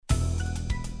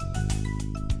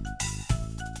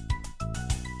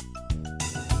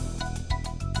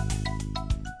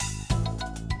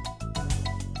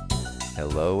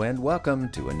Hello and welcome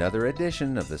to another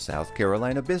edition of the South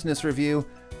Carolina Business Review.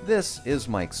 This is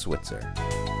Mike Switzer.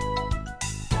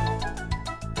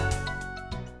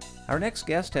 Our next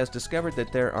guest has discovered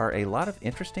that there are a lot of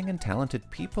interesting and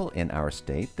talented people in our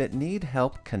state that need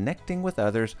help connecting with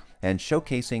others and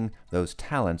showcasing those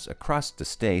talents across the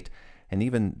state and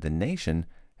even the nation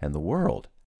and the world.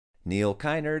 Neal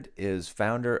Kinard is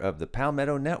founder of the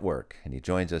Palmetto Network, and he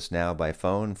joins us now by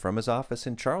phone from his office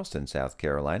in Charleston, South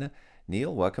Carolina.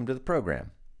 Neal, welcome to the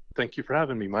program. Thank you for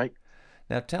having me, Mike.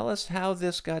 Now tell us how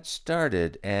this got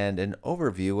started and an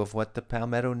overview of what the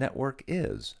Palmetto Network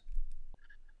is.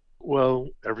 Well,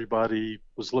 everybody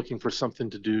was looking for something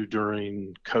to do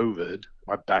during COVID.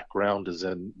 My background is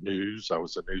in news. I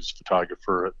was a news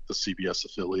photographer at the CBS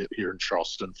affiliate here in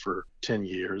Charleston for 10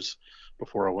 years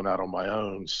before I went out on my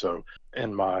own. So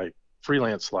in my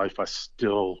freelance life, I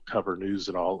still cover news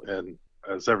and all. And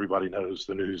as everybody knows,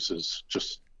 the news is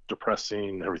just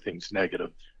depressing. Everything's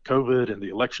negative. COVID and the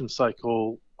election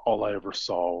cycle, all I ever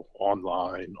saw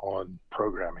online on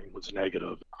programming was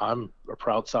negative. I'm a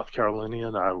proud South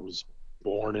Carolinian. I was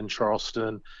born in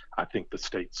Charleston. I think the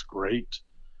state's great,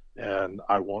 and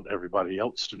I want everybody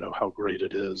else to know how great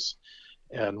it is.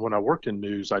 And when I worked in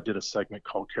news, I did a segment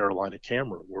called Carolina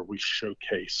Camera, where we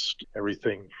showcased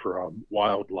everything from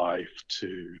wildlife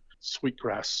to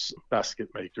sweetgrass basket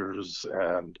makers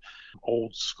and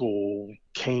old school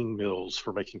cane mills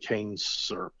for making cane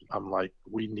syrup. I'm like,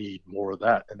 we need more of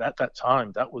that. And at that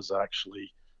time, that was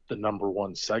actually the number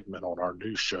one segment on our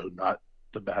news show, not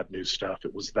the bad news stuff.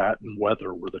 It was that and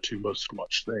weather were the two most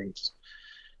watched things.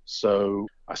 So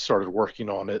I started working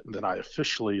on it, and then I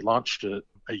officially launched it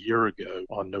a year ago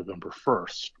on November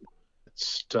 1st.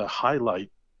 It's to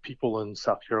highlight people in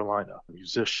South Carolina,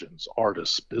 musicians,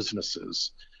 artists,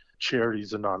 businesses,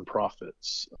 charities and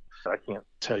nonprofits. I can't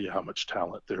tell you how much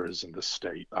talent there is in this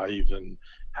state. I even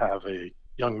have a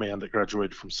young man that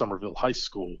graduated from Somerville High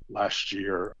School last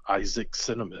year, Isaac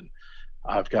Cinnamon.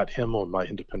 I've got him on my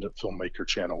independent filmmaker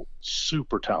channel.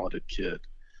 Super talented kid.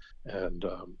 And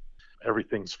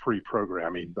everything's free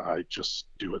programming. I just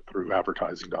do it through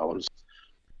advertising dollars.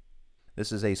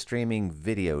 This is a streaming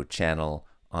video channel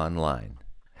online.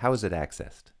 How is it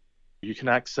accessed? You can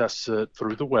access it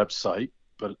through the website,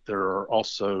 but there are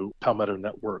also Palmetto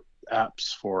Network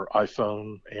apps for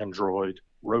iPhone, Android,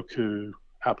 Roku,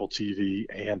 Apple TV,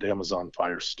 and Amazon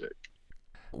Fire Stick.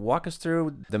 Walk us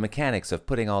through the mechanics of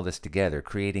putting all this together,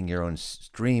 creating your own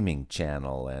streaming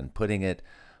channel and putting it,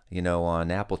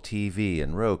 on Apple TV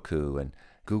and Roku and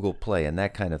Google Play and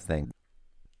that kind of thing.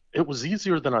 It was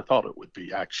easier than I thought it would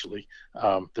be, actually.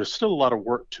 There's still a lot of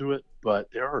work to it, but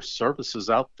there are services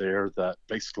out there that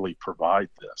basically provide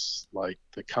this. Like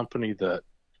the company that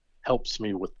helps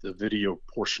me with the video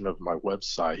portion of my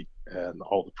website and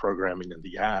all the programming and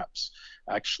the apps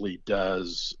actually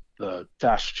does the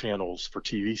fast channels for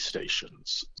TV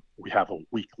stations. We have a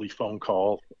weekly phone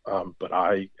call, but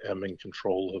I am in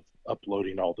control of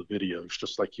uploading all the videos,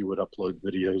 just like you would upload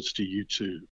videos to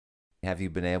YouTube. Have you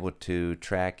been able to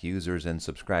track users and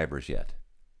subscribers yet?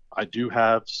 I do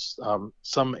have some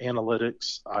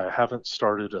analytics. I haven't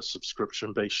started a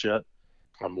subscription base yet.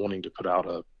 I'm wanting to put out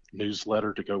a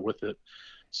newsletter to go with it.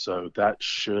 So that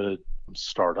should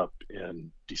start up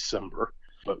in December.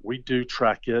 But we do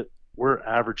track it. We're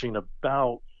averaging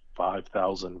about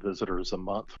 5,000 visitors a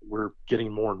month. We're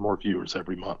getting more and more viewers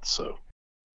every month.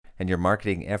 And your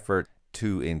marketing effort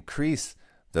to increase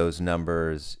those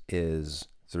numbers is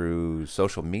through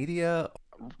social media?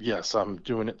 Yes, I'm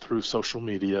doing it through social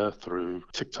media, through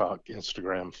TikTok,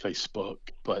 Instagram, Facebook,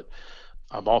 but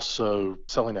I'm also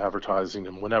selling advertising.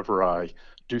 And whenever I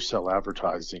do sell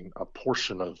advertising, a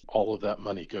portion of all of that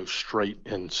money goes straight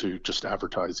into just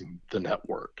advertising the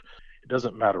network. It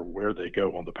doesn't matter where they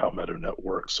go on the Palmetto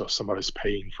Network. So if somebody's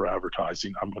paying for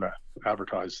advertising, I'm going to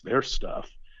advertise their stuff.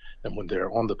 And when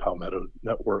they're on the Palmetto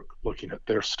Network looking at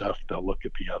their stuff, they'll look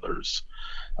at the others.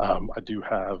 I do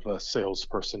have a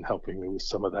salesperson helping me with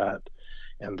some of that.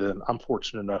 And then I'm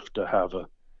fortunate enough to have a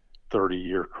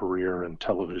 30-year career in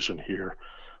television here.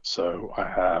 So I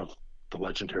have the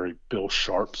legendary Bill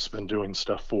Sharp's been doing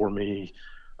stuff for me.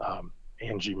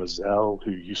 Angie Mazzell,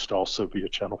 who used to also be a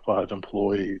Channel 5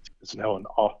 employee, is now an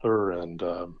author and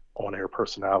on-air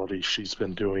personality. She's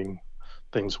been doing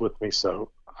things with me. So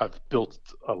I've built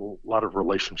a lot of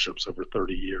relationships over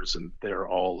 30 years, and they're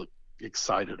all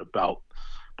excited about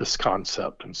this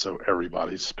concept. And so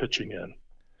everybody's pitching in.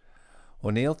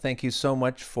 Well, Neal, thank you so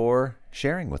much for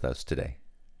sharing with us today.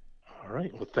 All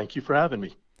right. Well, thank you for having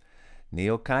me.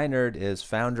 Neal Kinard is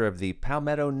founder of the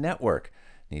Palmetto Network.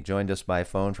 He joined us by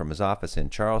phone from his office in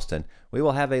Charleston. We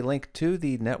will have a link to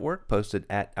the network posted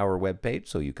at our webpage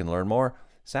so you can learn more,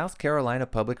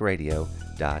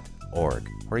 southcarolinapublicradio.org,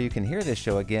 where you can hear this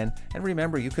show again. And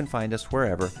remember, you can find us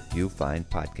wherever you find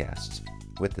podcasts.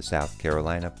 With the South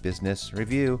Carolina Business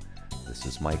Review, this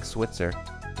is Mike Switzer.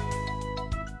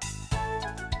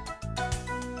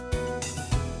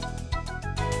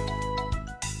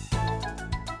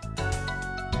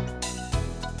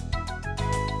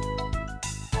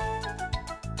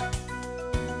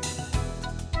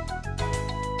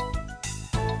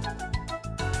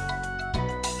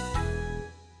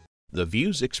 The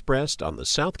views expressed on the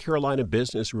South Carolina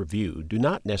Business Review do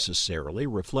not necessarily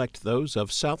reflect those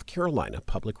of South Carolina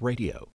Public Radio.